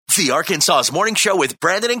The Arkansas's Morning Show with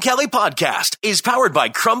Brandon and Kelly podcast is powered by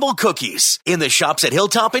Crumble Cookies in the shops at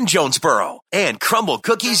Hilltop and Jonesboro and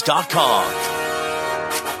crumblecookies.com.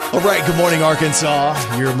 All right, good morning,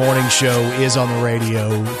 Arkansas. Your morning show is on the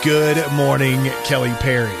radio. Good morning, Kelly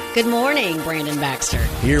Perry. Good morning, Brandon Baxter.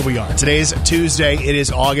 Here we are. Today's Tuesday. It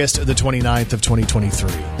is August the 29th of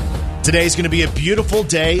 2023. Today's going to be a beautiful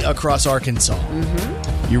day across Arkansas.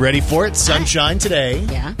 You ready for it? Sunshine today.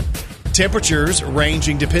 Yeah. Temperatures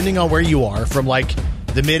ranging, depending on where you are, from like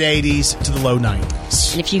the mid-80s to the low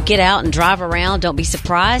 90s. And if you get out and drive around, don't be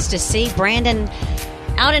surprised to see Brandon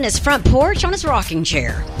out in his front porch on his rocking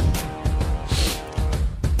chair.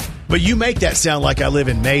 But you make that sound like I live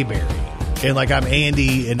in Mayberry and like I'm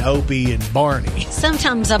Andy and Opie and Barney.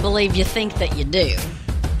 Sometimes I believe you think that you do.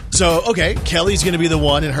 So, okay, Kelly's going to be the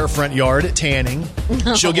one in her front yard tanning.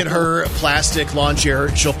 She'll get her plastic lawn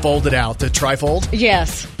chair. She'll fold it out, the trifold.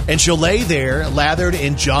 Yes. And she'll lay there lathered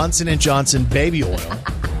in Johnson & Johnson baby oil.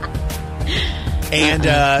 And,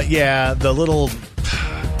 the little,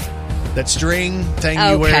 that string thing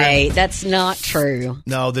you wear. Okay, that's not true.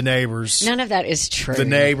 No, the neighbors. None of that is true. The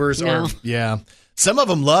neighbors are, Some of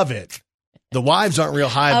them love it. The wives aren't real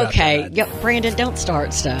high about that. Okay, Brandon, don't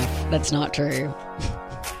start stuff. That's not true.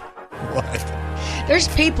 What? There's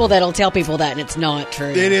people that'll tell people that, and it's not true.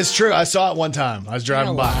 It is true. I saw it one time. I was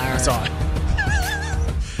driving by. I saw it.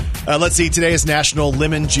 Let's see. Today is National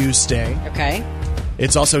Lemon Juice Day. Okay.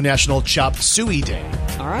 It's also National Chop Suey Day.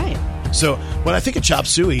 All right. So when I think of chop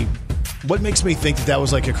suey, what makes me think that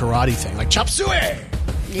was like a karate thing? Like chop suey.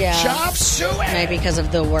 Yeah. Chop suey. Maybe because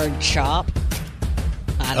of the word chop.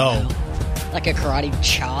 I don't know. Like a karate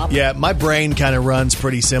chop. Yeah, my brain kind of runs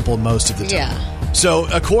pretty simple most of the time. Yeah. So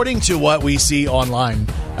according to what we see online,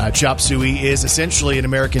 chop suey is essentially an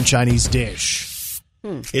American Chinese dish.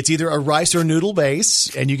 It's either a rice or noodle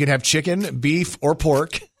base, and you can have chicken, beef, or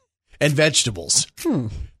pork, and vegetables.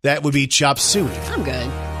 That would be chop suey. I'm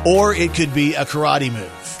good. Or it could be a karate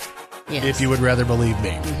move, if you would rather believe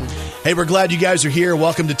me. Hey, we're glad you guys are here.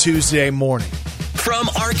 Welcome to Tuesday morning. From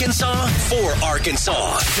Arkansas, for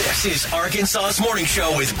Arkansas, this is Arkansas's Morning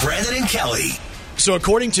Show with Brandon and Kelly. So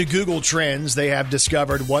according to Google Trends, they have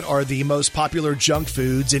discovered what are the most popular junk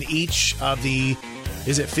foods in each of the,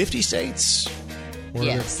 is it 50 states? Or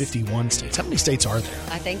yes. are there 51 states? How many states are there?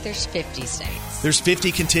 I think there's 50 states. There's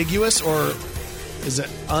 50 contiguous, or is it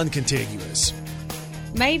uncontiguous?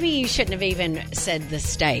 Maybe you shouldn't have even said the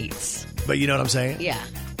states. But you know what I'm saying? Yeah.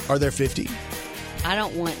 Are there 50? I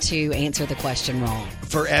don't want to answer the question wrong.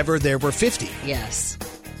 Forever there were 50. Yes.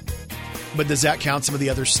 But does that count some of the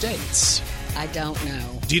other states? I don't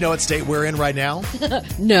know. Do you know what state we're in right now?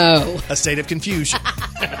 No. A state of confusion.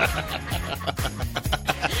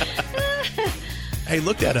 Hey,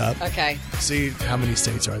 look that up. Okay. See how many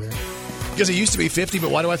states are there. Because it used to be 50, but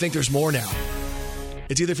why do I think there's more now?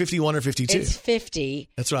 It's either 51 or 52. It's 50.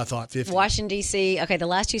 That's what I thought, 50. Washington, D.C. Okay, the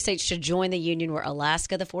last two states to join the Union were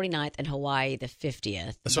Alaska, the 49th, and Hawaii, the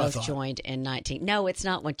 50th. That's what I Both thought. joined in 19. No, it's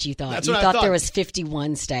not what you thought. That's You what I thought thought. there was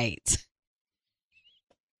 51 states.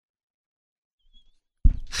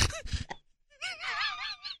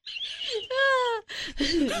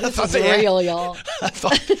 This is real, y'all. I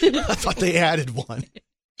thought they added one.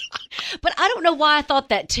 But I don't know why I thought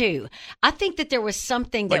that too. I think that there was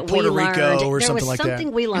something Like that we Puerto learned. Rico or there something was like that.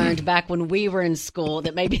 something we learned back when we were in school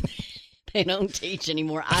that maybe they don't teach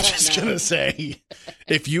anymore. I I'm don't just know. going to say,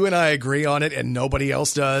 if you and I agree on it and nobody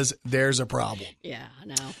else does, there's a problem. Yeah, I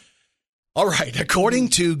know. All right. According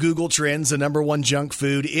to Google Trends, the number one junk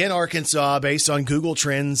food in Arkansas, based on Google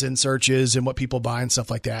Trends and searches and what people buy and stuff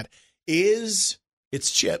like that, it's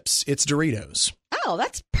chips. It's Doritos. Oh,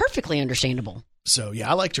 that's perfectly understandable. So, yeah,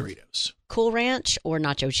 I like Doritos. Cool Ranch or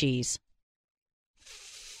nacho cheese?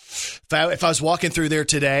 If I was walking through there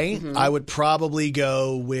today, I would probably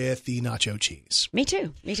go with the nacho cheese. Me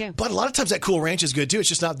too. Me too. But a lot of times that Cool Ranch is good, too. It's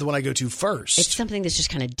just not the one I go to first. It's something that's just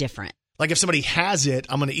kind of different. Like if somebody has it,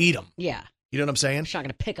 I'm going to eat them. Yeah. You know what I'm saying? I'm just not going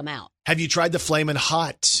to pick them out. Have you tried the Flamin'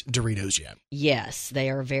 Hot Doritos yet? Yes, they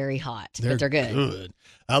are very hot, but they're good.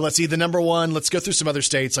 Let's see, the number one. Let's go through some other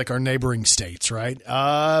states, like our neighboring states, right?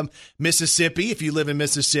 Mississippi, if you live in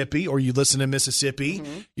Mississippi or you listen to Mississippi,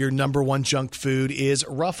 your number one junk food is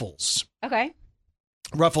Ruffles. Okay.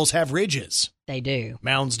 Ruffles have ridges. They do.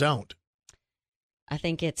 Mounds don't. I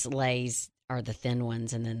think it's Lay's are the thin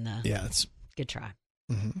ones, and then the... Yeah, it's... Good try.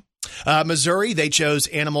 Missouri, they chose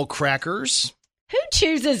animal crackers. Who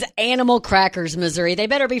chooses animal crackers, Missouri? They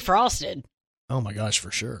better be frosted. Oh, my gosh,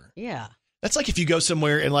 for sure. Yeah. That's like if you go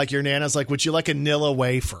somewhere and like your Nana's like, would you like a Nilla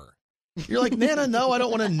wafer? You're like, Nana, no, I don't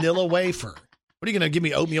want a Nilla wafer. What are you going to give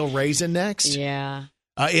me, oatmeal raisin next? Yeah.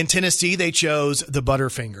 In Tennessee, they chose the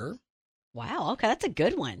Butterfinger. Wow, okay, that's a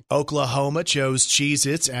good one. Oklahoma chose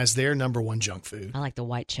Cheez-Its as their number one junk food. I like the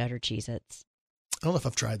white cheddar Cheez-Its. I don't know if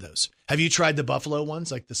I've tried those. Have you tried the buffalo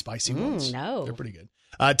ones, like the spicy ones? No. They're pretty good.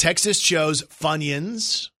 Texas chose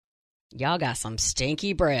Funyuns. Y'all got some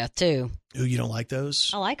stinky breath, too. Ooh, you don't like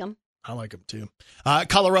those? I like them. I like them, too.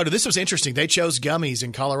 Colorado, this was interesting. They chose gummies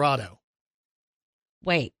in Colorado.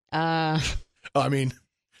 Wait.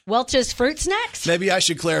 Welch's Fruit Snacks? Maybe I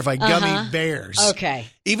should clarify. Gummy bears. Okay.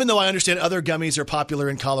 Even though I understand other gummies are popular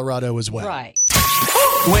in Colorado as well. Right.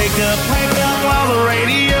 Wake up while the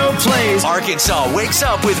radio plays. Arkansas wakes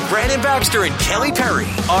up with Brandon Baxter and Kelly Perry.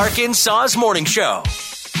 Arkansas's Morning Show.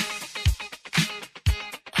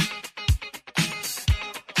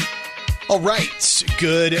 All right.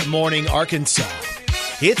 Good morning, Arkansas.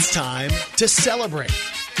 It's time to celebrate.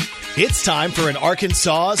 It's time for an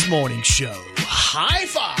Arkansas's Morning Show. High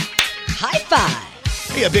five. High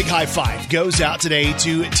five. Hey, a big high five goes out today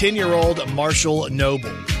to 10-year-old Marshall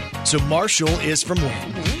Noble. So Marshall is from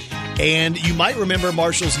Wynne. And you might remember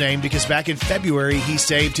Marshall's name because back in February, he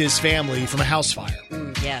saved his family from a house fire.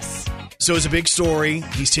 Yes. So it's a big story.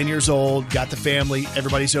 He's 10 years old, got the family,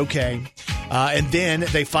 everybody's okay. And then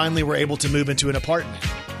they finally were able to move into an apartment.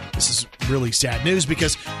 This is really sad news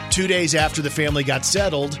because 2 days after the family got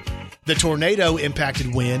settled, the tornado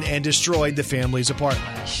impacted Wynne and destroyed the family's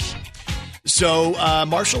apartment. So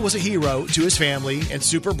Marshall was a hero to his family and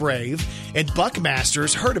super brave. And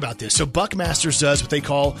Buckmasters heard about this. So Buckmasters does what they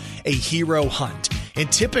call a hero hunt.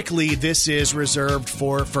 And typically this is reserved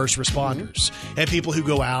for first responders and people who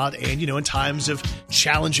go out and, in times of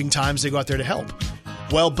challenging times, they go out there to help.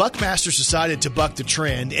 Well, Buckmasters decided to buck the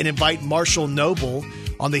trend and invite Marshall Noble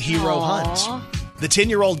on the hero hunt. The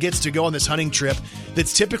 10-year-old gets to go on this hunting trip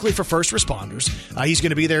that's typically for first responders. He's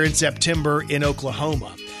going to be there in September in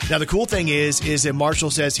Oklahoma. Now, the cool thing is that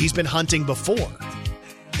Marshall says he's been hunting before,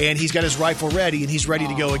 and he's got his rifle ready, and he's ready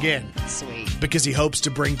to go again. Sweet. Because he hopes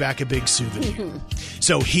to bring back a big souvenir.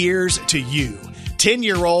 So here's to you,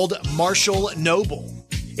 10-year-old Marshall Noble.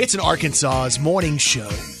 It's an Arkansas's Morning Show.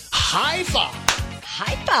 High five.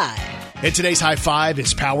 High five. And today's high five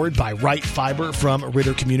is powered by Right Fiber from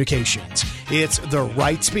Ritter Communications. It's the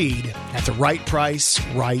right speed at the right price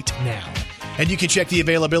right now. And you can check the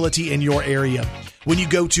availability in your area when you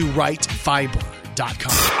go to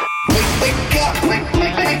rightfiber.com. Wake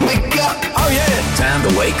up. Oh, yeah. Time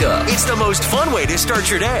to wake up. It's the most fun way to start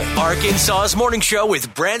your day. Arkansas's Morning Show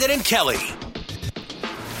with Brandon and Kelly.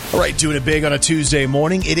 All right, doing it big on a Tuesday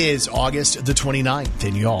morning. It is August the 29th.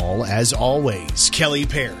 And y'all, as always, Kelly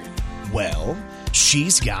Perry. Well,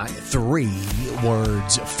 she's got 3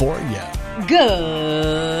 words for you.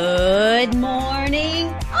 Good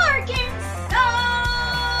morning, Arkansas.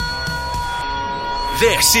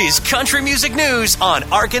 This is Country Music News on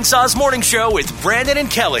Arkansas's Morning Show with Brandon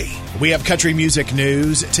and Kelly. We have country music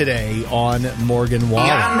news today on Morgan Wallen.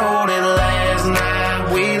 I know that last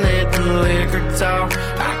night we let the liquor talk.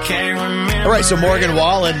 I can't remember. All right, so Morgan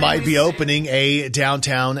Wallen might be opening a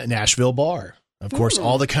downtown Nashville bar. Of course,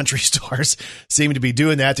 all the country stars seem to be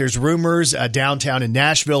doing that. There's rumors downtown in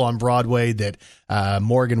Nashville on Broadway that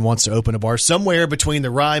Morgan wants to open a bar somewhere between the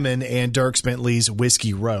Ryman and Dierks Bentley's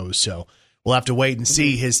Whiskey Row. So we'll have to wait and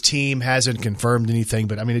see. His team hasn't confirmed anything,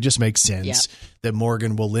 but I mean, it just makes sense that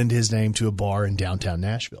Morgan will lend his name to a bar in downtown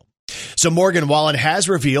Nashville. So Morgan Wallen has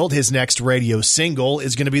revealed his next radio single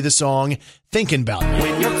is going to be the song Thinking About Me.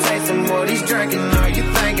 When you're tasting what he's drinking, are you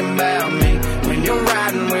thinking about me? When you're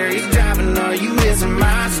riding where he's driving, are you missing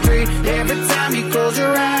my street? Every time you close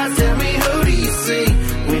your eyes, tell me, who do you see?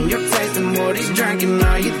 When you're tasting what he's drinking,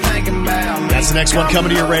 are you thinking about me? That's the next one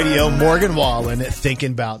coming to your radio. Morgan Wallen,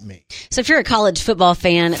 Thinking About Me. So if you're a college football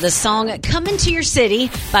fan, the song Coming to Your City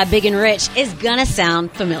by Big and Rich is going to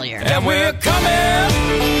sound familiar. And we're coming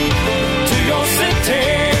to your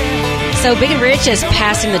city. So Big and Rich is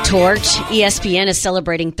passing the torch. ESPN is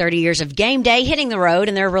celebrating 30 years of Game Day hitting the road,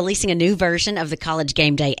 and they're releasing a new version of the College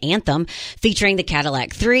Game Day anthem featuring the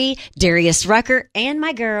Cadillac 3, Darius Rucker, and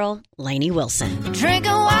my girl, Lainey Wilson.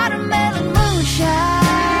 Drinking watermelon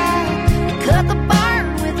moonshine, cut the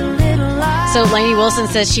barn with a little light. So Lainey Wilson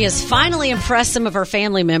says she has finally impressed some of her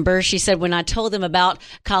family members. She said, when I told them about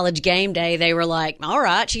College Game Day, they were like, all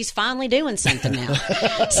right, she's finally doing something now.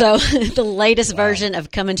 So the latest version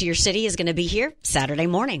of Coming to Your City is going to be here Saturday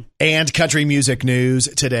morning. And country music news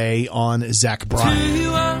today on Zach Bryan. To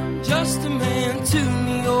you, I'm just a man. To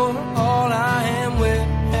me, you're all I am. Where the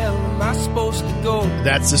hell am I supposed supposed to go.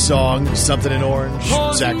 That's the song, Something in Orange,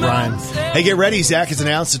 Zach Bryan. Hey, get ready. Zach has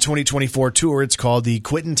announced the 2024 tour. It's called the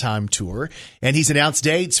Quittin' Time Tour, and he's announced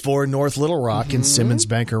dates for North Little Rock and Simmons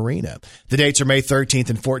Bank Arena. The dates are May 13th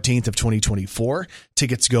and 14th of 2024.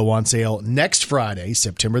 Tickets go on sale next Friday,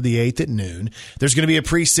 September the 8th at noon. There's going to be a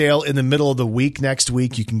pre-sale in the middle of the week next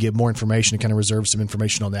week. You can get more information and kind of reserve some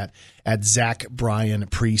information on that at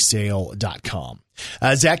ZachBryanPresale.com.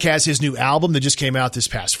 Zach has his new album that just came out this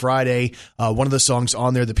past Friday. One of the songs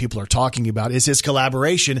on there that people are talking about is his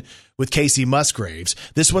collaboration with Casey Musgraves.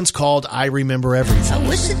 This one's called I Remember Everything. I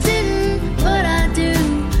wish I didn't, but I do.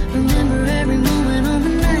 Remember every moment on the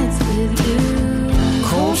nights with you.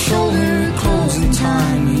 Cold shoulder, closing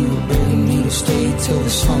time. You were begging me to stay till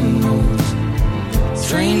the sun rose.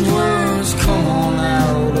 Strange words come on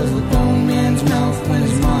out of a grown man's mouth when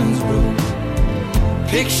his mind's broke.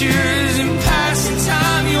 Pictures in passing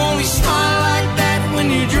time. You only smile like that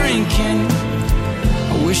when you're drinking.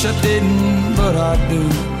 I wish I didn't, but I do.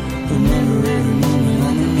 Remember every moment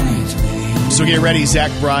on the nights with you. So get ready,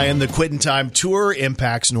 Zach Bryan. The Quittin' Time Tour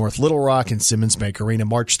impacts North Little Rock and Simmons Bank Arena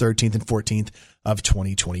March 13th and 14th of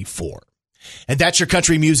 2024. And that's your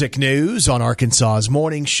country music news on Arkansas's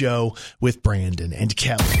Morning Show with Brandon and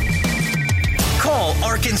Kelly. Call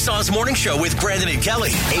Arkansas's Morning Show with Brandon and Kelly.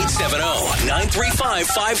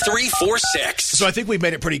 870-935-5346. So I think we've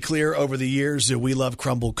made it pretty clear over the years that we love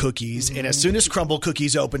Crumble cookies. And as soon as Crumble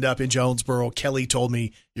cookies opened up in Jonesboro, Kelly told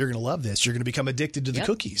me, you're going to love this. You're going to become addicted to the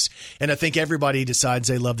cookies. And I think everybody decides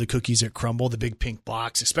they love the cookies at Crumble, the big pink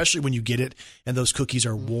box, especially when you get it and those cookies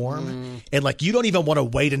are warm. And like you don't even want to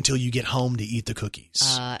wait until you get home to eat the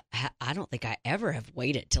cookies. I don't think I ever have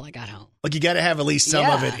waited till I got home. Like you got to have at least some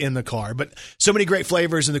of it in the car. But so many great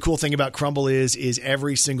flavors. And the cool thing about Crumble is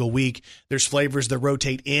every single week there's flavors that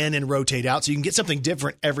rotate in and rotate out. So you can get something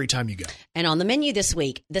different every time you go. And on the menu this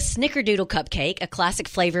week, the Snickerdoodle Cupcake, a classic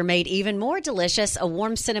flavor made even more delicious, a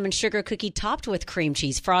warm cinnamon sugar cookie topped with cream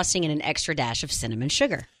cheese frosting and an extra dash of cinnamon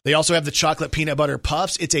sugar. They also have the chocolate peanut butter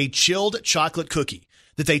puffs. It's a chilled chocolate cookie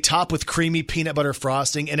that they top with creamy peanut butter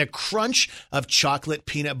frosting and a crunch of chocolate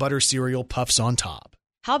peanut butter cereal puffs on top.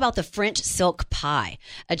 How about the French Silk Pie,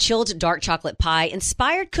 a chilled dark chocolate pie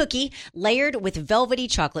inspired cookie layered with velvety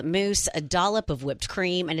chocolate mousse, a dollop of whipped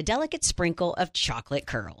cream, and a delicate sprinkle of chocolate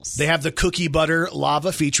curls. They have the Cookie Butter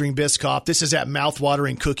Lava featuring Biscoff. This is that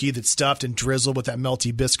mouth-watering cookie that's stuffed and drizzled with that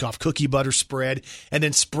melty Biscoff cookie butter spread and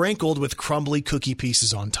then sprinkled with crumbly cookie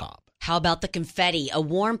pieces on top. How about the Confetti, a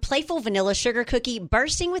warm, playful vanilla sugar cookie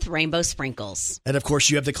bursting with rainbow sprinkles. And, of course,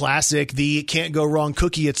 you have the classic, the can't-go-wrong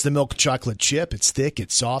cookie. It's the milk chocolate chip. It's thick,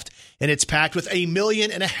 it's soft, and it's packed with 1.5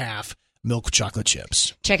 million milk chocolate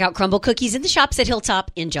chips. Check out Crumble Cookies in the shops at Hilltop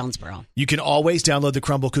in Jonesboro. You can always download the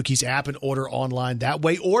Crumble Cookies app and order online that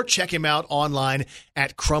way, or check him out online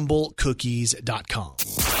at crumblecookies.com.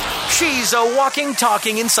 She's a walking,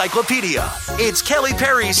 talking encyclopedia. It's Kelly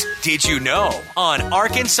Perry's Did You Know on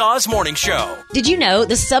Arkansas's Morning Show. Did you know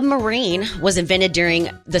the submarine was invented during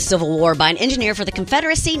the Civil War by an engineer for the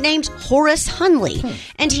Confederacy named Horace Hunley?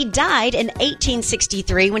 And he died in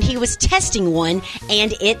 1863 when he was testing one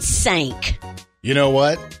and it sank. You know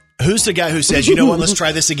what? Who's the guy who says, you know what, let's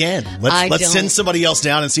try this again. Let's send somebody else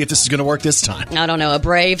down and see if this is going to work this time. I don't know, a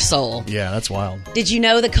brave soul. Yeah, that's wild. Did you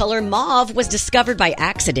know the color mauve was discovered by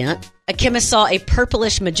accident? A chemist saw a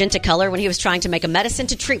purplish magenta color when he was trying to make a medicine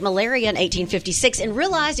to treat malaria in 1856 and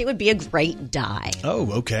realized it would be a great dye.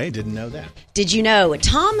 Oh, okay. Didn't know that. Did you know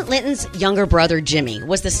Tom Linton's younger brother, Jimmy,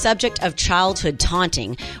 was the subject of childhood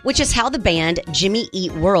taunting, which is how the band Jimmy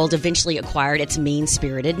Eat World eventually acquired its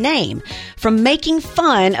mean-spirited name, from making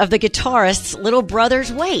fun of the guitarist's little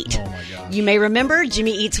brother's weight. Oh, my gosh. You may remember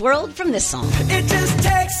Jimmy Eats World from this song. It just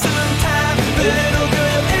takes some time. A little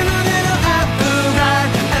girl in a little apple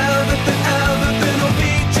ride. Everything will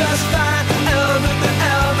be just fine.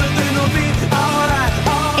 Everything will be alright.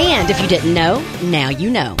 And if you didn't know, now you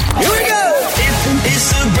know. Here we go.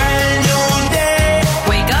 It's a brand new day.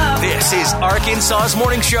 Wake up. This is Arkansas's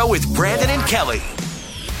Morning Show with Brandon and Kelly.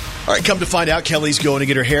 All right, come to find out, Kelly's going to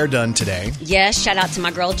get her hair done today. Yes, shout out to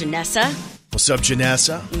my girl, Janessa. What's up,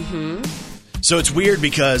 Janessa? So it's weird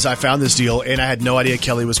because I found this deal and I had no idea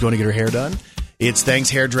Kelly was going to get her hair done. It's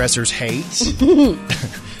things hairdressers hate.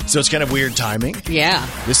 So it's kind of weird timing. Yeah.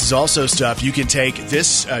 This is also stuff you can take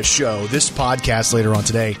this show, this podcast later on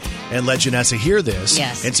today, and let Janessa hear this.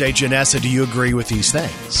 Yes. And say, Janessa, do you agree with these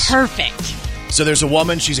things? Perfect. So there's a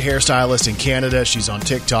woman, she's a hairstylist in Canada. She's on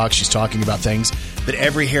TikTok. She's talking about things that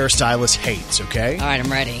every hairstylist hates, okay? All right, I'm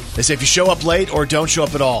ready. They say if you show up late or don't show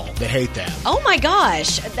up at all, they hate that. Oh, my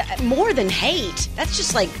gosh. More than hate. That's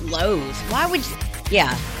just like loathe. Why would you?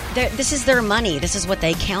 Yeah. this is their money. This is what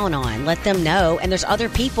they count on. Let them know. And there's other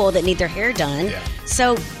people that need their hair done. Yeah.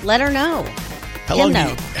 So let her know.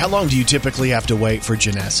 How long do you typically have to wait for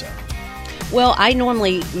Janessa? Well, I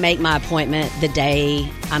normally make my appointment the day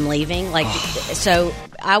I'm leaving. So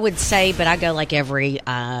I would say, but I go like every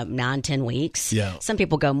 9-10 weeks. Yeah. Some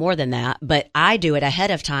people go more than that, but I do it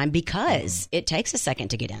ahead of time because it takes a second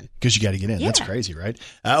to get in. Because you got to get in. Yeah. That's crazy, right?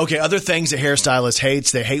 Okay, other things that hairstylists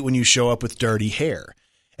hates. They hate when you show up with dirty hair.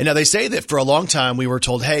 And now they say that for a long time we were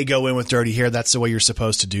told, hey, go in with dirty hair. That's the way you're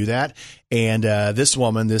supposed to do that. And this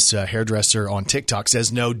woman, this hairdresser on TikTok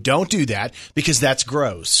says, no, don't do that because that's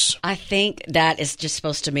gross. I think that is just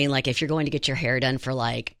supposed to mean like if you're going to get your hair done for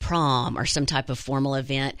like prom or some type of formal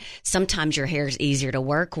event, sometimes your hair is easier to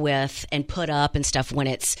work with and put up and stuff when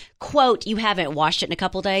it's, quote, you haven't washed it in a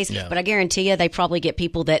couple days. Yeah. But I guarantee you they probably get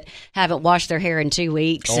people that haven't washed their hair in 2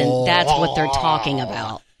 weeks and that's what they're talking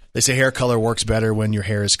about. They say hair color works better when your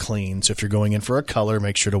hair is clean. So if you're going in for a color,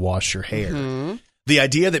 make sure to wash your hair. Mm-hmm. The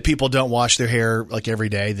idea that people don't wash their hair like every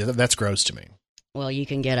day, that's gross to me. Well, you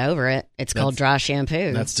can get over it. It's called dry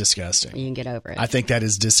shampoo. That's disgusting. You can get over it. I think that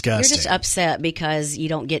is disgusting. You're just upset because you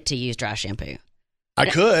don't get to use dry shampoo. I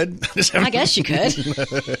could. I guess you could.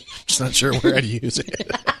 Just not sure where I'd use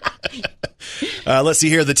it. Let's see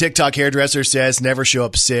here. The TikTok hairdresser says never show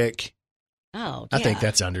up sick. Oh, yeah. I think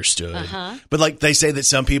that's understood. But like they say that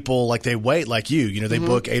some people, like they wait like you they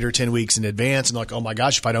book 8 or 10 weeks in advance and like, oh my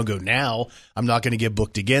gosh, if I don't go now, I'm not going to get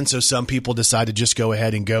booked again. So some people decide to just go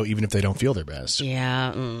ahead and go even if they don't feel their best.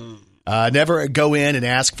 Yeah. Never go in and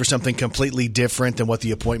ask for something completely different than what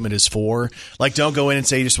the appointment is for. Like don't go in and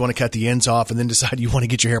say you just want to cut the ends off and then decide you want to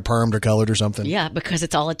get your hair permed or colored or something. Yeah, because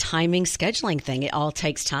it's all a timing scheduling thing. It all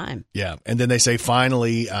takes time. Yeah. And then they say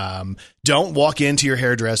finally, don't walk into your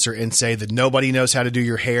hairdresser and say that nobody knows how to do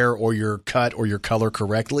your hair or your cut or your color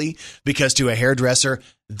correctly, because to a hairdresser,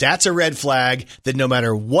 that's a red flag that no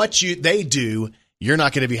matter what they do, you're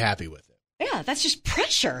not going to be happy with it. Yeah, that's just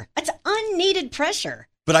pressure. That's unneeded pressure.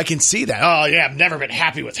 But I can see that. Oh, yeah, I've never been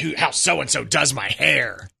happy with how so-and-so does my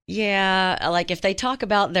hair. Yeah, like if they talk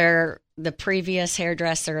about the previous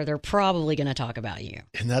hairdresser, they're probably going to talk about you.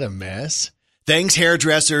 Isn't that a mess? Things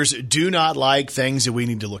hairdressers do not like, things that we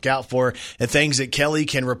need to look out for, and things that Kelly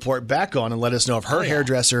can report back on and let us know if her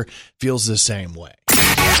hairdresser feels the same way.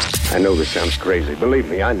 I know this sounds crazy. Believe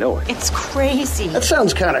me, I know it. It's crazy. That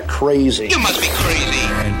sounds kind of crazy. You must be crazy.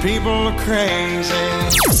 And people are crazy.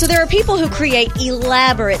 So there are people who create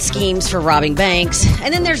elaborate schemes for robbing banks,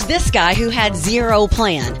 and then there's this guy who had zero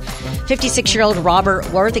plan. 56-year-old Robert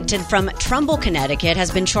Worthington from Trumbull, Connecticut, has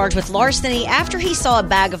been charged with larceny after he saw a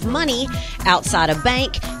bag of money outside a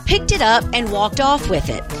bank, picked it up, and walked off with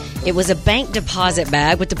it. It was a bank deposit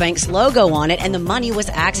bag with the bank's logo on it, and the money was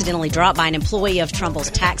accidentally dropped by an employee of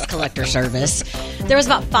Trumbull's tax collector service. There was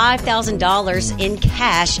about $5,000 in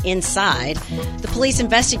cash inside. The police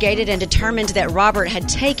investigated and determined that Robert had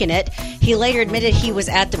taken it. He later admitted he was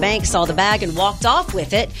at the bank, saw the bag, and walked off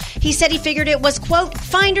with it. He said he figured it was, quote,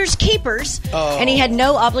 finders keepers, and he had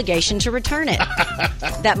no obligation to return it.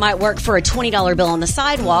 That might work for a $20 bill on the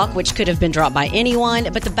sidewalk, which could have been dropped by anyone,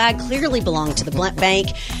 but the bag clearly belonged to the bank,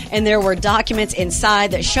 and there were documents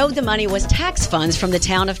inside that showed the money was tax funds from the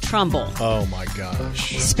town of Trumbull. Oh, my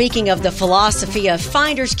gosh. Speaking of the philosophy of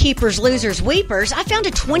finders, keepers, losers, weepers, I found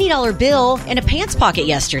a $20 bill in a pants pocket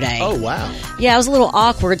yesterday. Oh, wow. Yeah, it was a little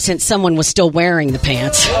awkward since someone was still wearing the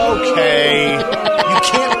pants. Okay. You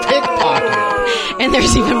can't pickpocket. And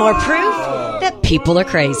there's even more proof that people are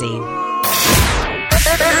crazy.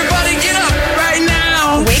 Everybody get up right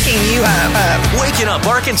now. Waking you up. Waking up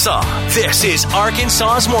Arkansas. This is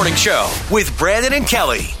Arkansas's Morning Show with Brandon and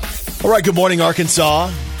Kelly. All right, good morning,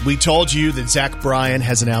 Arkansas. We told you that Zach Bryan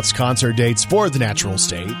has announced concert dates for the Natural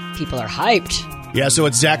State. People are hyped. Yeah, so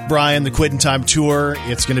it's Zach Bryan, the Quittin' Time Tour.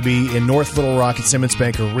 It's going to be in North Little Rock at Simmons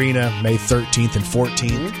Bank Arena, May 13th and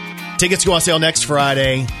 14th. Tickets go on sale next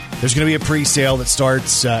Friday. There's going to be a pre-sale that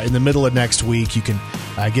starts in the middle of next week. You can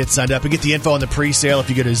get signed up and get the info on the pre-sale if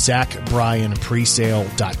you go to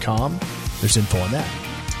ZachBryanPresale.com. There's info on that.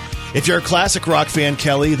 If you're a classic rock fan,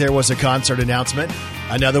 Kelly, there was a concert announcement.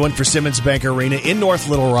 Another one for Simmons Bank Arena in North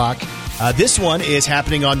Little Rock. This one is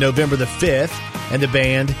happening on November the 5th, and the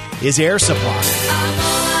band is Air Supply. I'm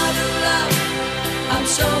all out of love. I'm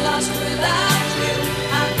so lost without you.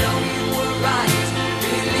 I know you were right,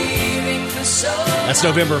 believing for so long. That's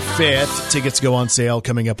November 5th. Tickets go on sale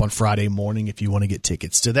coming up on Friday morning if you want to get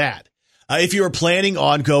tickets to that. If you are planning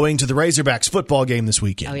on going to the Razorbacks football game this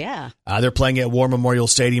weekend. Oh, yeah. They're playing at War Memorial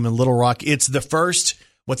Stadium in Little Rock. It's the first,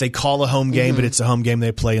 what they call a home game, but it's a home game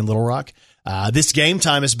they play in Little Rock. This game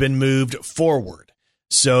time has been moved forward.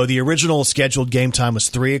 So the original scheduled game time was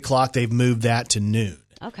 3 o'clock. They've moved that to noon.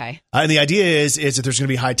 Okay. And the idea is that there's going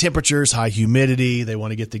to be high temperatures, high humidity. They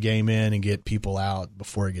want to get the game in and get people out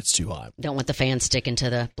before it gets too hot. Don't want the fans sticking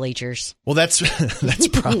to the bleachers. Well, that's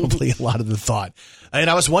probably a lot of the thought. And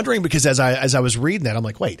I was wondering because as I was reading that, I'm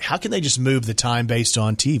like, wait, how can they just move the time based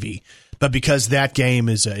on TV? But because that game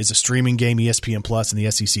is a streaming game, ESPN Plus and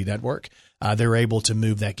the SEC Network, they're able to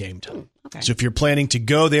move that game time. Okay. So if you're planning to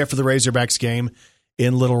go there for the Razorbacks game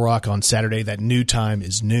in Little Rock on Saturday, that new time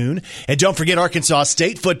is noon. And don't forget, Arkansas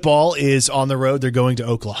State football is on the road. They're going to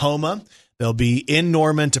Oklahoma. They'll be in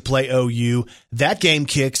Norman to play OU. That game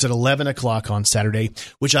kicks at 11 o'clock on Saturday,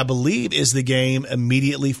 which I believe is the game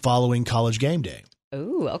immediately following College Game Day.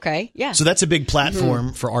 Ooh, okay. Yeah. So that's a big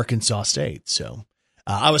platform for Arkansas State. So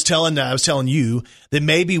I was telling you that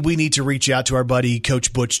maybe we need to reach out to our buddy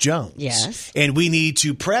Coach Butch Jones. Yes. And we need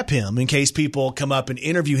to prep him in case people come up and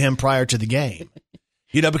interview him prior to the game.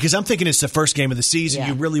 You know, because I'm thinking it's the first game of the season. Yeah.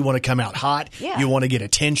 You really want to come out hot. Yeah. You want to get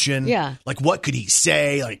attention. Yeah. Like, what could he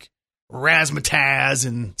say? Like, razzmatazz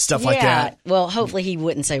and stuff like that. Well, hopefully he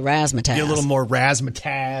wouldn't say razzmatazz. Get a little more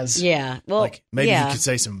razzmatazz. Yeah. Well, like maybe he could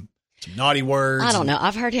say some naughty words. I don't know.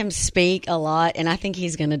 I've heard him speak a lot, and I think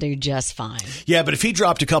he's going to do just fine. Yeah, but if he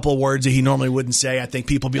dropped a couple of words that he normally wouldn't say, I think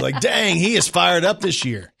people would be like, dang, he is fired up this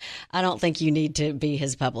year. I don't think you need to be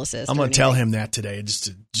his publicist. I'm going to tell him that today, just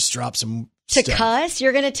to drop some To stuff. cuss?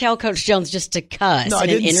 You're going to tell Coach Jones just to cuss No, I in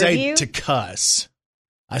didn't an interview? say to cuss.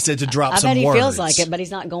 I said to drop I some bet words. he feels like it, but he's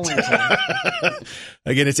not going to.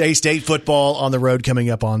 Again, it's A-State football on the road coming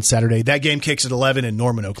up on Saturday. That game kicks at 11 in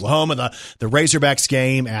Norman, Oklahoma. The Razorbacks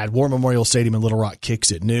game at War Memorial Stadium in Little Rock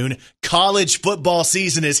kicks at noon. College football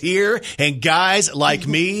season is here, and guys like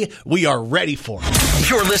me, we are ready for it.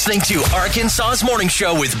 You're listening to Arkansas's Morning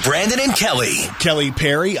Show with Brandon and Kelly. Kelly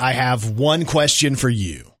Perry, I have one question for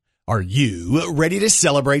you. Are you ready to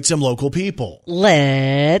celebrate some local people?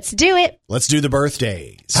 Let's do it. Let's do the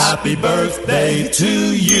birthdays. Happy birthday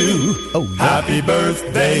to you. Oh, yeah. Happy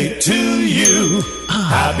birthday to you.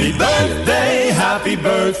 Happy birthday, happy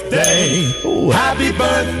birthday. Ooh. Happy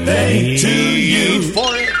birthday to you. For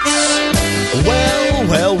it.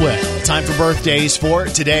 Well. Time for birthdays for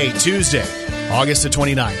today, Tuesday, August the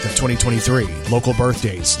 29th of 2023. Local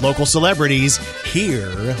birthdays, local celebrities.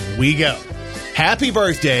 Here we go. Happy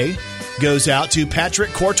birthday goes out to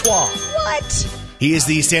Patrick Courtois. What? He is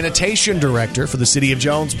the sanitation director for the city of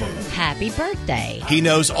Jonesboro. Happy birthday. He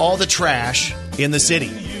knows all the trash in the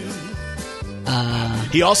city.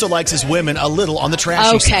 He also likes his women a little on the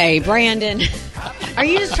trashy side. Okay, Brandon. Are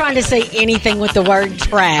you just trying to say anything with the word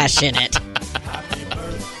trash in it?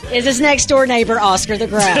 Is his next door neighbor Oscar the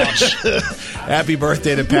Grouch? Happy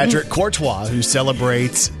birthday to Patrick Courtois, who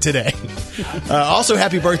celebrates today. Also,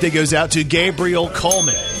 happy birthday goes out to Gabriel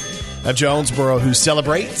Coleman of Jonesboro, who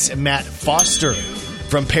celebrates. Matt Foster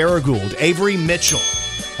from Paragould. Avery Mitchell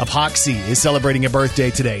of Hoxie is celebrating a birthday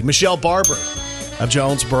today. Michelle Barber of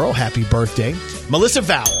Jonesboro, happy birthday. Melissa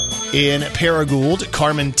Vowell in Paragould.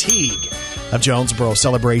 Carmen Teague of Jonesboro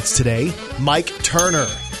celebrates today. Mike Turner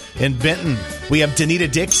in Benton. We have Danita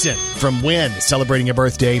Dixon from Wynne celebrating a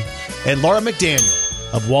birthday. And Laura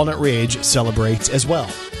McDaniel of Walnut Ridge celebrates as well.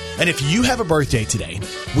 And if you have a birthday today,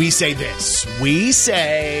 we say this. We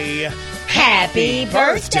say Happy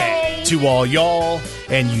birthday to all y'all,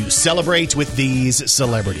 and you celebrate with these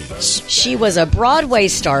celebrities. She was a Broadway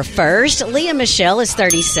star first. Leah Michelle is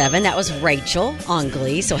 37. That was Rachel on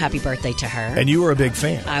Glee, so happy birthday to her. And you were a big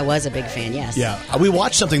fan. I was a big fan, yes. Yeah. We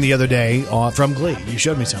watched something the other day from Glee. You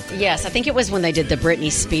showed me something. Yes, I think it was when they did the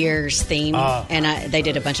Britney Spears theme, and they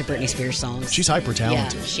did a bunch of Britney Spears songs. She's hyper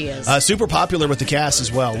talented. Yeah, she is. Super popular with the cast as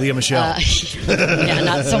well, Leah Michelle. Yeah,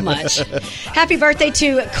 not so much. Happy birthday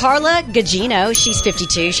to Carla Gugino. She's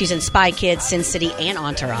 52. She's in Spy Kids, Sin City, and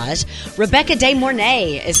Entourage. Rebecca De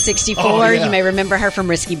Mornay is 64. Oh, yeah. You may remember her from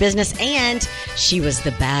Risky Business, and she was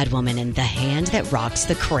the bad woman in The Hand That Rocks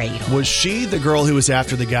the Cradle. Was she the girl who was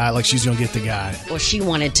after the guy, like she's going to get the guy? Well, she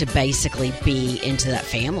wanted to basically be into that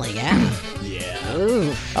family, yeah. Yeah.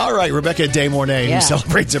 Ooh. All right, Rebecca De Mornay, Yeah. who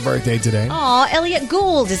celebrates her birthday today. Aw, Elliot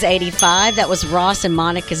Gould is 85. That was Ross and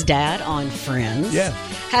Monica's dad on Friends. Yeah.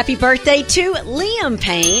 Happy birthday to Liam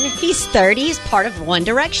Payne. He's 30. He's part of One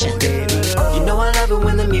Direction. You know I love it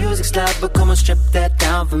when the music's loud, but come on, strip that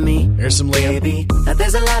down for me. Here's some Liam. Baby, now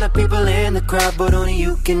there's a lot of people in the crowd, but only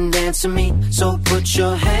you can dance to me. So put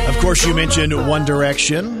your hands. Of course, you mentioned One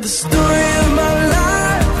Direction. The story of my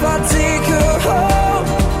life, I'll take her home.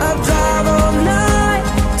 I'll drive all night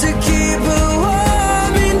to keep her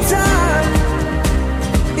warm in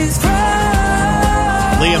time. It's fine.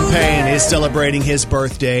 Liam Payne is celebrating his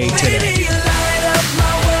birthday today. Baby, you light up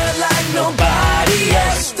my world like nobody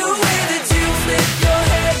yes. The way that you flip your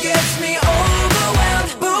hair gets me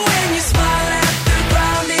overwhelmed. But when you smile at the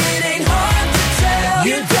ground, it ain't hard to tell.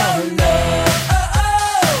 You don't know.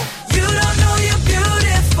 You don't know you're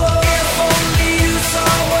beautiful. If only you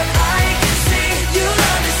saw what I can see, you'll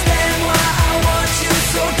understand why I want you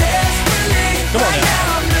so desperately. Come on now. Right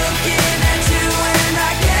now I'm looking at you and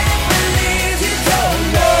I can't believe you don't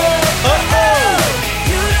know.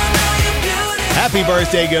 You don't know you're beautiful. Happy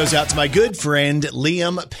birthday goes out to my good friend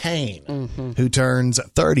Liam Payne, who turns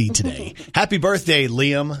 30 today. Happy birthday,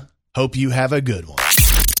 Liam. Hope you have a good one.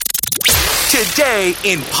 Today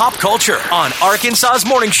in pop culture on Arkansas's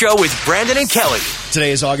Morning Show with Brandon and Kelly.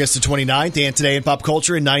 Today is August the 29th, and today in pop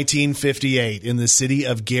culture in 1958, in the city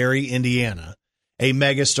of Gary, Indiana, a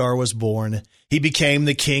megastar was born. He became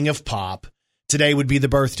the king of pop. Today would be the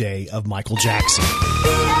birthday of Michael Jackson.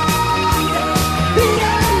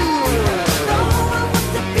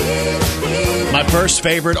 My first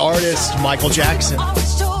favorite artist, Michael Jackson.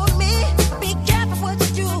 Always told me, be careful what you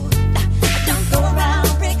do. Don't go around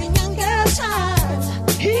breaking young girls' hearts.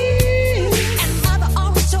 And mother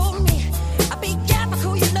always told me, be careful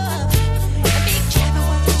who you love. Be careful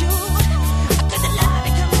what you do. 'Cause the love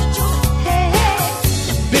it comes with you. Hey,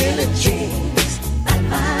 Billie Jean's not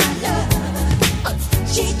my love.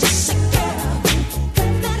 She's just a girl.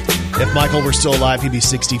 If Michael were still alive, he'd be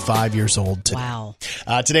 65 years old today. Wow.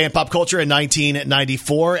 Today in pop culture in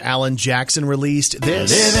 1994, Alan Jackson released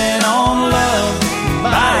this. Living on love,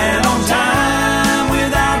 buying on time.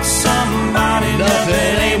 Without somebody,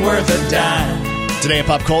 nothing ain't worth a dime. Today in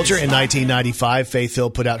pop culture in 1995, Faith Hill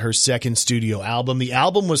put out her second studio album. The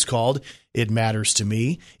album was called It Matters to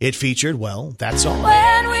Me. It featured, well, that song.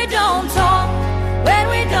 When we don't talk, when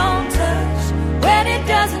we don't touch, when it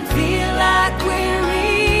doesn't feel like we're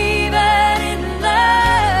even in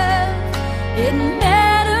love, it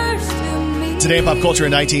matters to me. Today in pop culture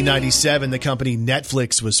in 1997, the company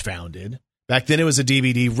Netflix was founded. Back then it was a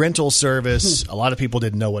DVD rental service. A lot of people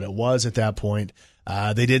didn't know what it was at that point.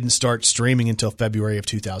 They didn't start streaming until February of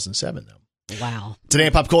 2007, though. Wow. Today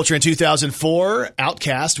in pop culture in 2004,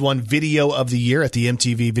 Outkast won Video of the Year at the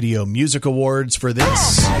MTV Video Music Awards for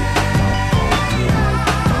this.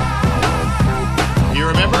 You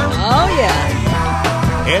remember? Oh, yeah.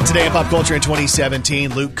 And today in pop culture in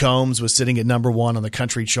 2017, Luke Combs was sitting at number 1 on the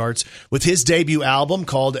country charts with his debut album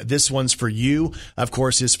called This One's For You. Of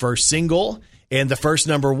course, his first single, and the first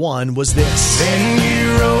number 1 was this. Then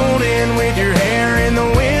you rolled in with your hair in the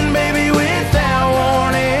wind, baby, without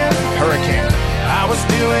warning. Hurricane. I was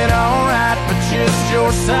doing alright, but just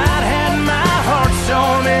your side had my heart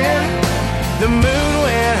storming. The moon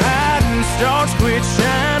went high and stars quit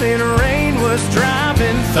shining. Rain was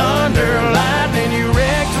dropping, thunder, lightning. You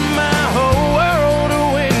wrecked my whole world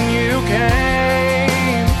when you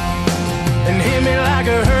came and hit me like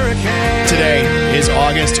a hurricane. Today is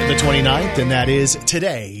August the 29th, and that is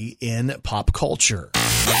Today in Pop Culture.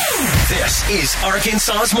 This is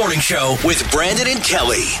Arkansas's Morning Show with Brandon and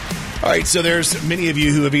Kelly. All right, so there's many of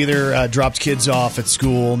you who have either dropped kids off at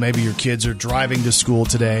school, maybe your kids are driving to school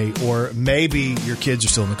today, or maybe your kids are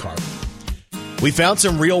still in the car. We found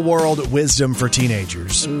some real-world wisdom for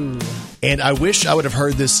teenagers. Ooh. And I wish I would have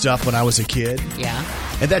heard this stuff when I was a kid. Yeah.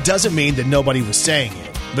 And that doesn't mean that nobody was saying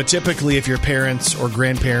it. But typically, if your parents or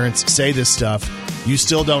grandparents say this stuff, you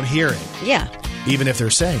still don't hear it, Yeah. even if they're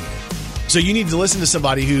saying it. So you need to listen to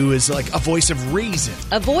somebody who is like a voice of reason.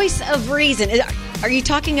 A voice of reason. Are you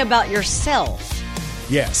talking about yourself?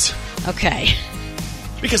 Yes. Okay.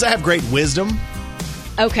 Because I have great wisdom.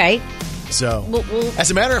 Okay. So, Well, as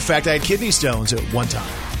a matter of fact, I had kidney stones at one time.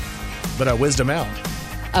 But I whizzed them out.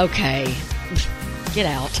 okay. Get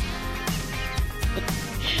out.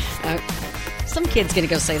 Some kid's going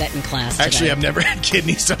to go say that in class today. Actually, I've never had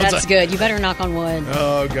kidney stones. That's good. You better knock on wood.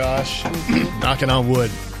 Oh, gosh. Knocking on wood.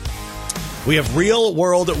 We have real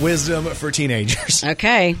world wisdom for teenagers.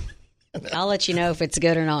 Okay. I'll let you know if it's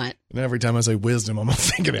good or not. And every time I say wisdom, I'm going to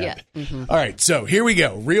think about Yeah. it. Mm-hmm. All right, so here we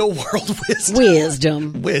go. Real world wisdom.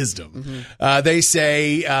 Wisdom. Wisdom. They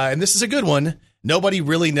say, and this is a good one, nobody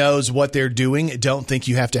really knows what they're doing. Don't think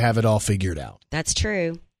you have to have it all figured out. That's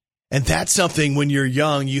true. And that's something when you're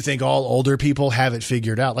young, you think all older people have it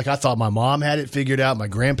figured out. Like I thought my mom had it figured out. My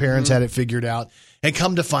grandparents had it figured out. And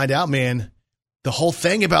come to find out, man, the whole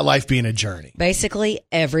thing about life being a journey. Basically,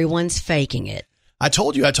 everyone's faking it. I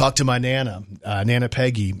told you I talked to my Nana, Nana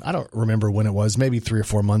Peggy. I don't remember when it was, maybe 3 or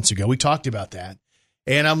 4 months ago. We talked about that.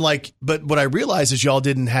 And I'm like, but what I realized is y'all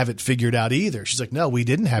didn't have it figured out either. She's like, no, we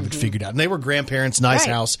didn't have it figured out. And they were grandparents, nice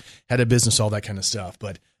house, had a business, all that kind of stuff.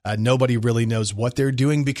 But nobody really knows what they're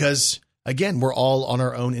doing because, again, we're all on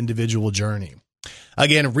our own individual journey.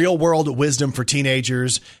 Again, real world wisdom for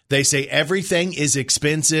teenagers. They say everything is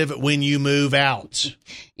expensive when you move out.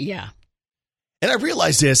 Yeah. And I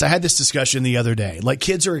realized this. I had this discussion the other day. Like,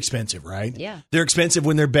 kids are expensive, right? Yeah. They're expensive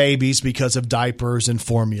when they're babies because of diapers and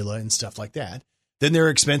formula and stuff like that. Then they're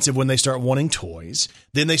expensive when they start wanting toys.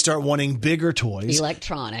 Then they start wanting bigger toys.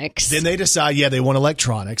 Electronics. Then they decide, they want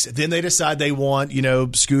electronics. Then they decide they want,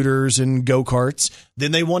 scooters and go-karts.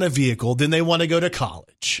 Then they want a vehicle. Then they want to go to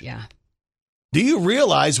college. Yeah. Do you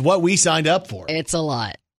realize what we signed up for? It's a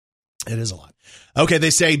lot. It is a lot. Okay, they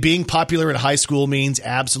say being popular in high school means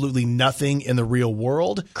absolutely nothing in the real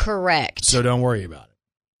world. Correct. So don't worry about it.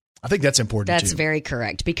 I think that's important, That's very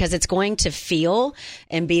correct, because it's going to feel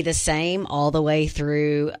and be the same all the way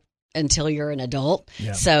through until you're an adult.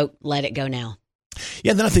 Yeah. So let it go now.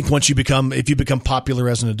 Yeah, and then I think if you become popular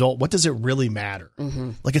as an adult, what does it really matter?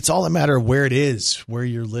 Mm-hmm. Like, it's all a matter of where it is, where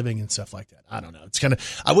you're living and stuff like that. I don't know. It's kind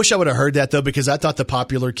of, I wish I would have heard that, though, because I thought the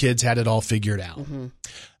popular kids had it all figured out.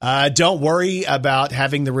 Mm-hmm. Don't worry about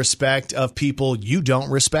having the respect of people you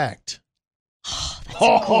don't respect. That's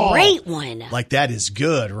a great one. Like, that is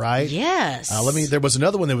good, right? Yes. There was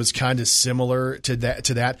another one that was kind of similar to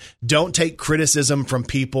that. Don't take criticism from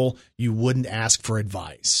people you wouldn't ask for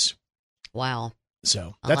advice. Wow.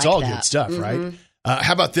 So I that's like all that. good stuff, Mm-hmm. right?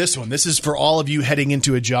 How about this one? This is for all of you heading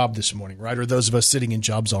into a job this morning, right? Or those of us sitting in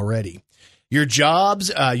jobs already. Your job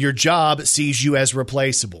sees you as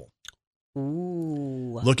replaceable.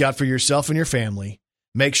 Ooh. Look out for yourself and your family.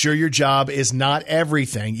 Make sure your job is not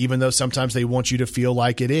everything, even though sometimes they want you to feel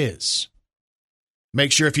like it is.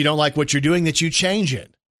 Make sure if you don't like what you're doing that you change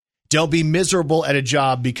it. Don't be miserable at a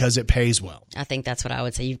job because it pays well. I think that's what I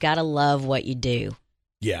would say. You've got to love what you do.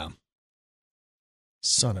 Yeah.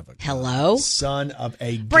 Son of a gun. Hello? Son of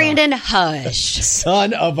a gun. Brandon, hush.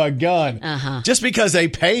 Son of a gun. Uh-huh. Just because they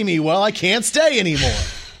pay me well, I can't stay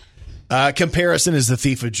anymore. Comparison is the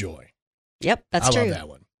thief of joy. Yep, that's I true. love that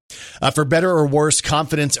one. For better or worse,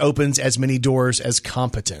 confidence opens as many doors as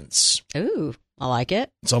competence. Ooh, I like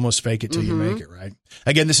it. It's almost fake it till you make it, right?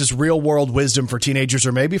 Again, this is real world wisdom for teenagers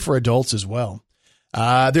or maybe for adults as well.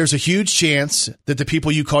 There's a huge chance that the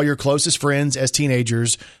people you call your closest friends as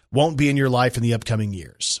teenagers won't be in your life in the upcoming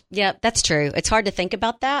years. Yep, that's true. It's hard to think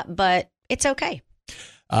about that, but it's okay.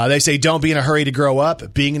 They say don't be in a hurry to grow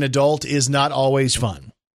up. Being an adult is not always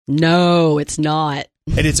fun. No, it's not.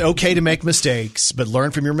 And it's okay to make mistakes, but learn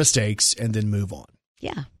from your mistakes and then move on.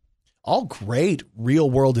 Yeah. All great real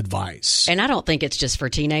world advice. And I don't think it's just for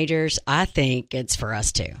teenagers. I think it's for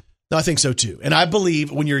us too. No, I think so too. And I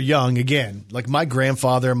believe when you're young, again, like my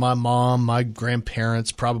grandfather, my mom, my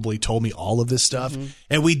grandparents probably told me all of this stuff.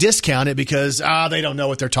 And we discount it because, they don't know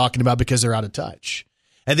what they're talking about because they're out of touch.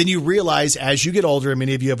 And then you realize as you get older, and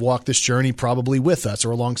many of you have walked this journey probably with us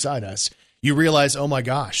or alongside us, you realize, oh my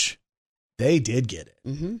gosh, they did get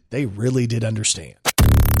it. They really did understand.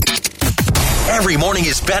 Every morning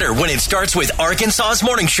is better when it starts with Arkansas's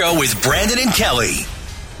Morning Show with Brandon and Kelly.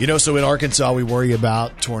 So in Arkansas, we worry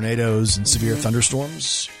about tornadoes and severe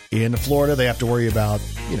thunderstorms. In Florida, they have to worry about,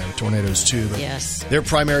 tornadoes too. But Yes. their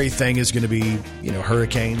primary thing is going to be,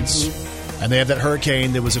 hurricanes. And they have that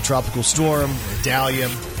hurricane that was a tropical storm, Idalia.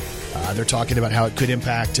 They're talking about how it could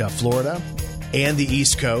impact Florida and the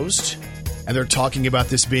East Coast. And they're talking about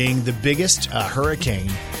this being the biggest hurricane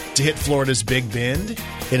to hit Florida's Big Bend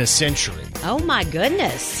in a century. Oh, my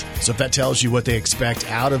goodness. So if that tells you what they expect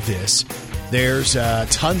out of this, there's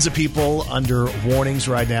tons of people under warnings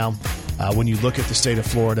right now. When you look at the state of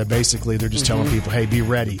Florida, basically they're just telling people, hey, be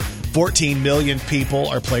ready. 14 million people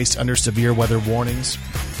are placed under severe weather warnings.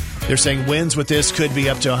 They're saying winds with this could be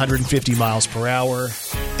up to 150 miles per hour,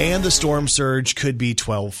 and the storm surge could be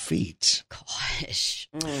 12 feet. Gosh.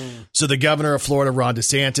 So the governor of Florida, Ron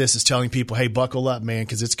DeSantis, is telling people, hey, buckle up, man,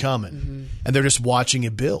 because it's coming. And they're just watching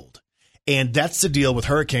it build. And that's the deal with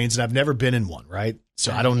hurricanes, and I've never been in one, right?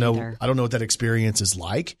 So I don't know what that experience is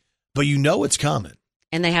like, but it's coming.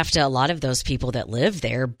 And they have to, a lot of those people that live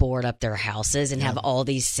there board up their houses and have all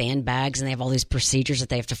these sandbags, and they have all these procedures that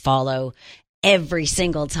they have to follow every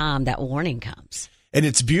single time that warning comes. And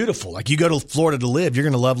it's beautiful. Like, you go to Florida to live, you're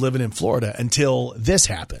going to love living in Florida until this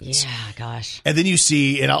happens. Yeah, gosh. And then you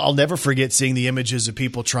see, and I'll never forget seeing the images of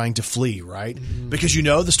people trying to flee, right? Because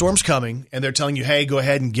the storm's coming, and they're telling you, hey, go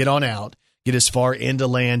ahead and get on out. Get as far into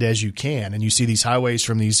land as you can. And you see these highways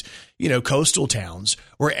from these, coastal towns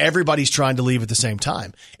where everybody's trying to leave at the same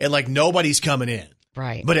time. And nobody's coming in.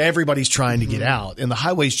 Right. But everybody's trying to get out. And the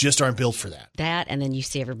highways just aren't built for that. That, and then you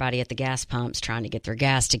see everybody at the gas pumps trying to get their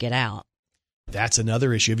gas to get out. That's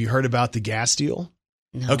another issue. Have you heard about the gas deal?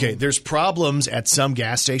 No. Okay, there's problems at some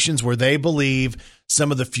gas stations where they believe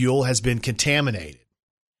some of the fuel has been contaminated.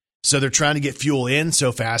 So they're trying to get fuel in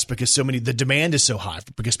so fast because the demand is so high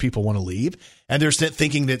because people want to leave. And they're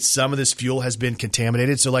thinking that some of this fuel has been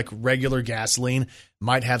contaminated. So like regular gasoline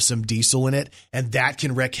might have some diesel in it, and that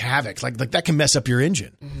can wreak havoc. Like that can mess up your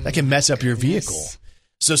engine. That can mess up your vehicle.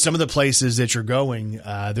 So some of the places that you're going,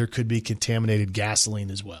 there could be contaminated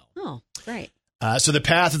gasoline as well. Oh, great. So the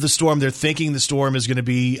path of the storm, they're thinking the storm is going to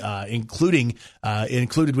be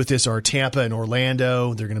included with this are Tampa and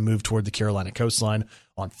Orlando. They're going to move toward the Carolina coastline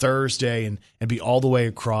on Thursday and be all the way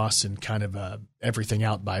across and kind of everything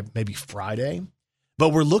out by maybe Friday. But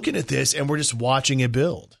we're looking at this and we're just watching it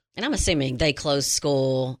build. And I'm assuming they closed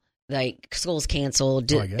school. School's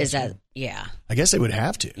canceled. Is that, yeah. I guess they would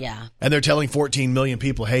have to. Yeah. And they're telling 14 million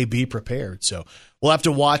people, hey, be prepared. So we'll have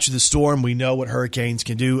to watch the storm. We know what hurricanes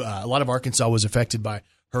can do. A lot of Arkansas was affected by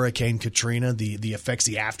Hurricane Katrina, the effects,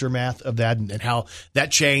 the aftermath of that, and how that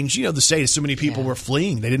changed, the state. So many people were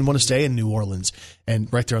fleeing. They didn't want to stay in New Orleans and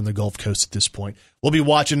right there on the Gulf Coast at this point. We'll be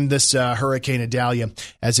watching this Hurricane Idalia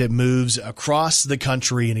as it moves across the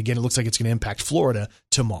country. And again, it looks like it's going to impact Florida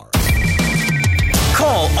tomorrow.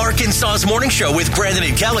 Call Arkansas's Morning Show with Brandon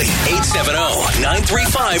and Kelly.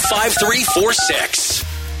 870-935-5346.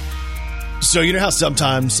 So you know how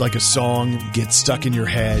sometimes like a song gets stuck in your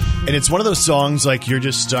head, and it's one of those songs like you're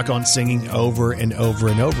just stuck on singing over and over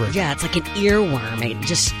and over again. Yeah, it's like an earworm.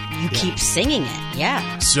 You keep singing it.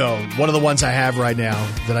 Yeah. So one of the ones I have right now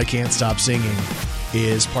that I can't stop singing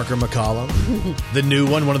is Parker McCollum. The new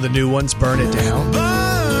one, one of the new ones, Burn It Down.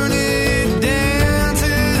 Burn it down till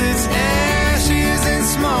it's ashes and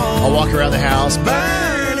smoke. I'll walk around the house,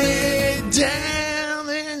 burn it down.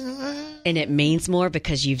 And it means more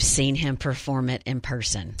because you've seen him perform it in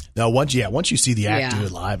person. No, once you see the act do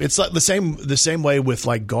it live, it's like the same way with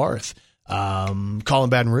like Garth, Calling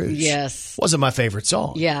Baton Rouge. Yes, wasn't my favorite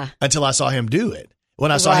song. Yeah, until I saw him do it.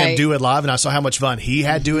 When I saw him do it live, and I saw how much fun he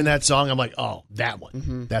had doing that song, I'm like, oh, that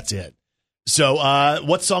one, that's it. So,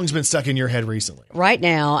 what song's been stuck in your head recently? Right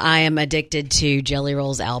now, I am addicted to Jelly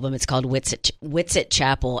Roll's album. It's called Witsit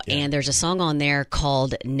Chapel, and there's a song on there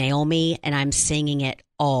called Nail Me, and I'm singing it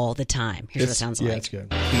all the time. Here's what it sounds like. Yeah, it's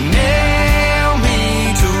good. Nail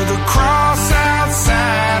me to the cross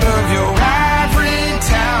outside of your ivory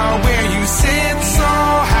tower where you sit so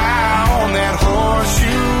high on that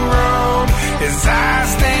horseshoe road as I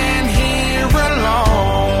stand here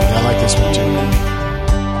alone. I like this one too.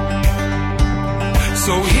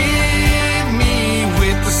 So hit me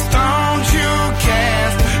with the stones you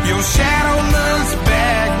cast. Your shadow looks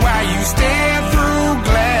back while you stare through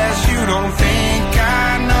glass. You don't think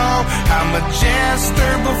I know I'm a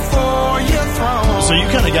jester before your throne. So you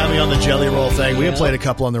kind of got me on the Jelly Roll thing. We had played a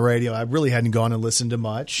couple on the radio. I really hadn't gone and listened to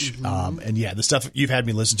much. And yeah, the stuff you've had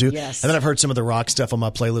me listen to. Yes. And then I've heard some of the rock stuff on my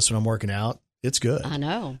playlist when I'm working out. It's good. I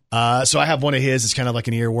know. So I have one of his. It's kind of like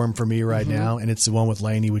an earworm for me right now, and it's the one with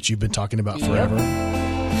Lainey, which you've been talking about forever.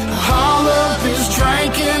 All of this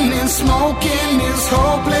drinking and smoking is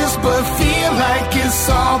hopeless, but feel like it's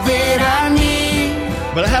all that I need.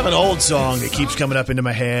 But I have an old song that keeps coming up into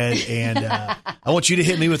my head, and I want you to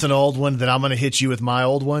hit me with an old one, then I'm going to hit you with my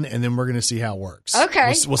old one, and then we're going to see how it works.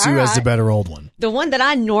 Okay. We'll see who has the better old one. The one that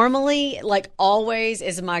I normally, always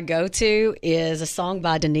is my go-to is a song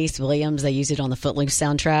by Denise Williams. They use it on the Footloose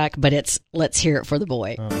soundtrack, but it's Let's Hear It for the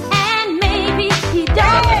Boy. And maybe he don't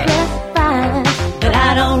dress fine, but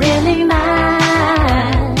I don't really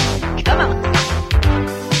mind. Come on.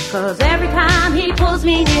 'Cause every time he pulls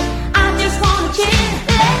me in, I just want to cheer.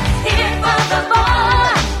 Let's hear it for the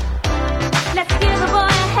boy. Let's give the boy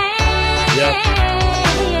a hand. Yep.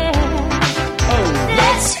 Oh,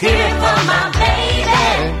 let's hear it for my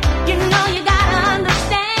baby. You know you gotta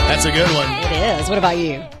understand. That's a good one. It is. What about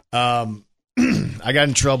you? I got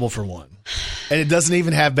in trouble for one, and it doesn't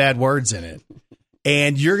even have bad words in it.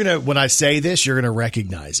 And when I say this, you're going to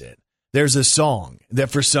recognize it. There's a song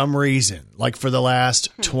that for some reason, like for the last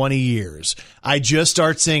 20 years, I just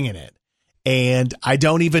start singing it. And I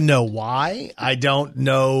don't even know why. I don't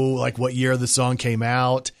know what year the song came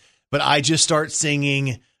out, but I just start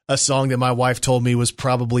singing a song that my wife told me was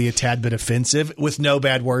probably a tad bit offensive with no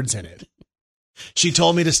bad words in it. She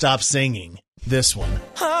told me to stop singing this one.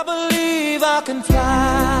 I believe I can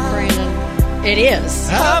fly. Brandon, it is.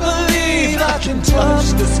 I believe I can touch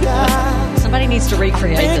the sky. Somebody needs to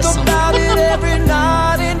recreate this song. Think about it every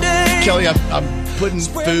night and day. Kelly, I'm putting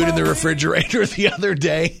food in the refrigerator the other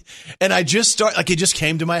day, and I just it just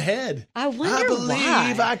came to my head. I wonder I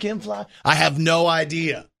believe why. I can fly. I have no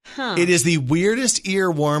idea. Huh. It is the weirdest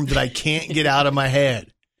earworm that I can't get out of my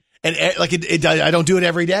head. And I don't do it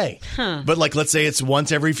every day. Huh. But let's say it's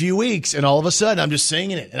once every few weeks, and all of a sudden I'm just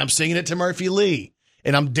singing it, and I'm singing it to Murphy Lee.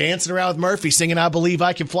 and I'm dancing around with Murphy singing I Believe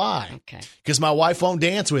I Can Fly. Okay. Because my wife won't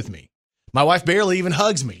dance with me. My wife barely even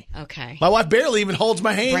hugs me. Okay. My wife barely even holds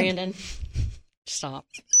my hand. Brandon, stop.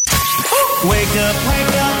 Wake up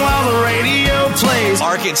while the radio plays.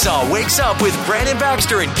 Arkansas Wakes Up with Brandon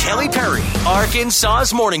Baxter and Kelly Perry.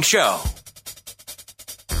 Arkansas's Morning Show.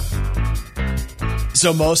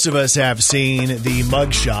 So most of us have seen the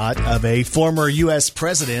mugshot of a former U.S.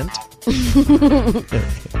 president.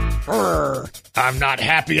 I'm not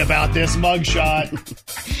happy about this mugshot.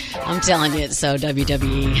 I'm telling you, it's so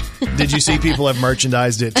WWE. Did you see people have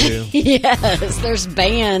merchandised it too? Yes, there's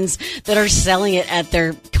bands that are selling it at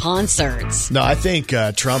their concerts. No, I think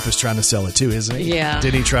Trump is trying to sell it too, isn't he? Yeah.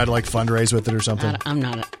 Did he try to fundraise with it or something? I'm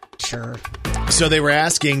not sure. So they were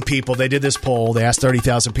asking people, they did this poll, they asked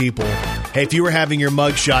 30,000 people, hey, if you were having your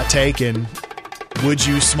mugshot taken, would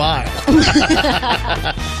you smile?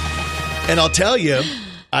 And I'll tell you,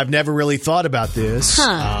 I've never really thought about this.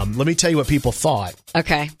 Let me tell you what people thought.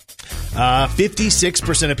 Okay.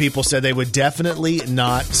 56% of people said they would definitely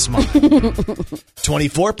not smile.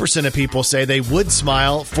 24% of people say they would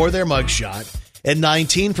smile for their mugshot. And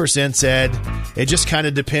 19% said it just kind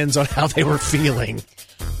of depends on how they were feeling.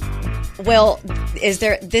 Well,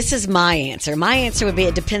 this is my answer. My answer would be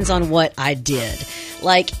it depends on what I did.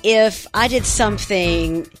 Like, if I did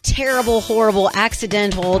something terrible, horrible,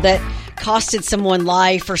 accidental that costed someone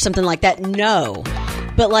life or something like that, no.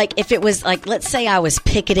 But, if it was, let's say I was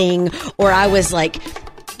picketing or I was,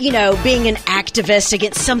 being an activist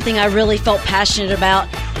against something I really felt passionate about,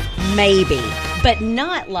 maybe. But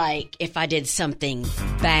not if I did something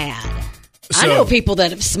bad. I know people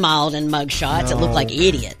that have smiled in mugshots that look like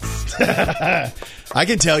idiots. I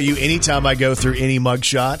can tell you, anytime I go through any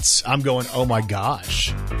mugshots, I'm going, oh my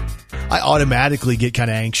gosh. I automatically get kind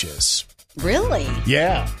of anxious. Really?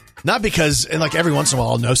 Yeah. Not because, and every once in a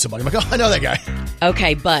while I'll know somebody. I'm like, oh, I know that guy.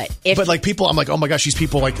 Okay, but people, I'm like, oh my gosh, these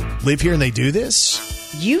people live here and they do this?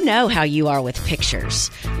 You know how you are with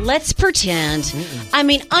pictures. Let's pretend. I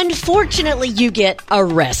mean, unfortunately, you get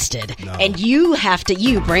arrested. No. And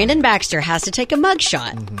Brandon Baxter, has to take a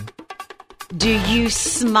mugshot. Mm-hmm. Do you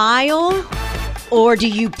smile or do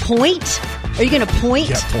you point? Are you going to point?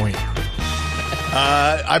 Yeah, point.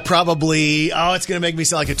 I probably, it's going to make me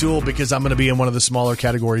sound like a tool because I'm going to be in one of the smaller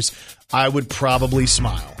categories. I would probably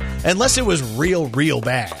smile. Unless it was real, real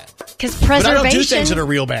bad. Because preservation. But I don't do things that are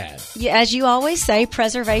real bad. Yeah, as you always say,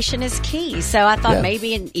 preservation is key. So I thought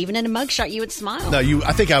maybe even in a mugshot you would smile. No,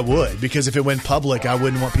 I think I would, because if it went public, I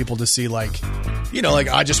wouldn't want people to see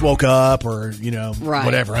I just woke up or, right.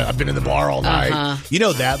 Whatever. I've been in the bar all night. Uh-huh. You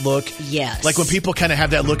know that look? Yes. When people kind of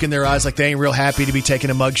have that look in their eyes, they ain't real happy to be taking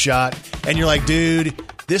a mugshot. And you're like, dude,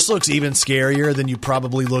 this looks even scarier than you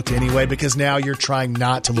probably looked anyway, because now you're trying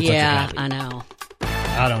not to look like you're happy. Yeah, I know.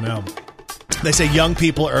 I don't know. They say young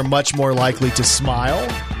people are much more likely to smile.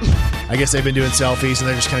 I guess they've been doing selfies and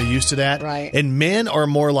they're just kind of used to that. Right. And men are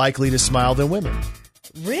more likely to smile than women.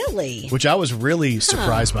 Really? Which I was really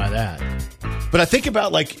surprised by that. But I think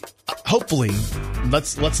about hopefully,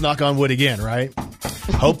 let's knock on wood again, right?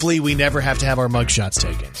 Hopefully we never have to have our mugshots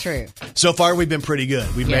taken. True. So far we've been pretty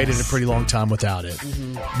good. We've made it a pretty long time without it.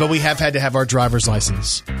 Mm-hmm. But we have had to have our driver's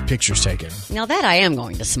license pictures taken. Now that I am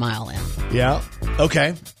going to smile in. Yeah.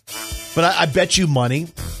 Okay. But I bet you money,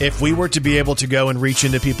 if we were to be able to go and reach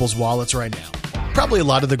into people's wallets right now, probably a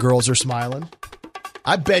lot of the girls are smiling.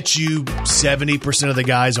 I bet you 70% of the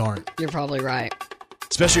guys aren't. You're probably right.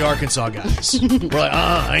 Especially Arkansas guys. We're like,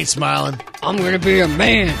 I ain't smiling. I'm going to be a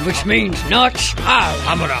man, which means not smile.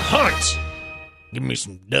 I'm going to hunt. Give me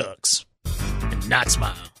some ducks and not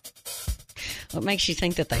smile. What makes you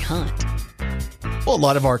think that they hunt? Well, a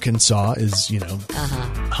lot of Arkansas is,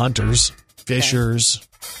 hunters, fishers,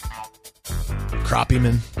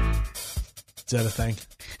 crappiemen. Is that a thing?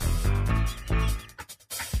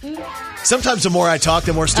 Sometimes the more I talk,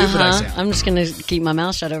 the more stupid I sound. I'm just going to keep my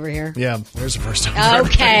mouth shut over here. Yeah, there's the first time.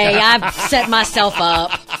 Okay, I've set myself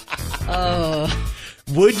up. Oh.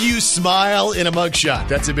 Would you smile in a mugshot?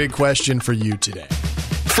 That's a big question for you today.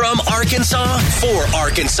 From Arkansas, for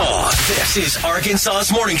Arkansas, this is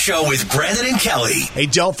Arkansas's Morning Show with Brandon and Kelly. Hey,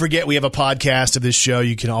 don't forget we have a podcast of this show.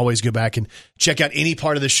 You can always go back and check out any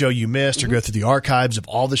part of the show you missed or go through the archives of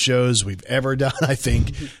all the shows we've ever done, I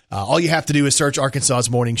think. All you have to do is search Arkansas's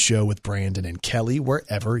Morning Show with Brandon and Kelly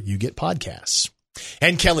wherever you get podcasts.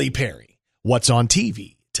 And Kelly Perry, what's on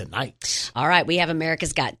TV tonight? All right, we have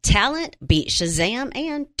America's Got Talent, Beat Shazam,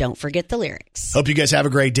 and don't forget the lyrics. Hope you guys have a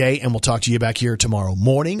great day, and we'll talk to you back here tomorrow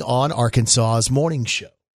morning on Arkansas's Morning Show.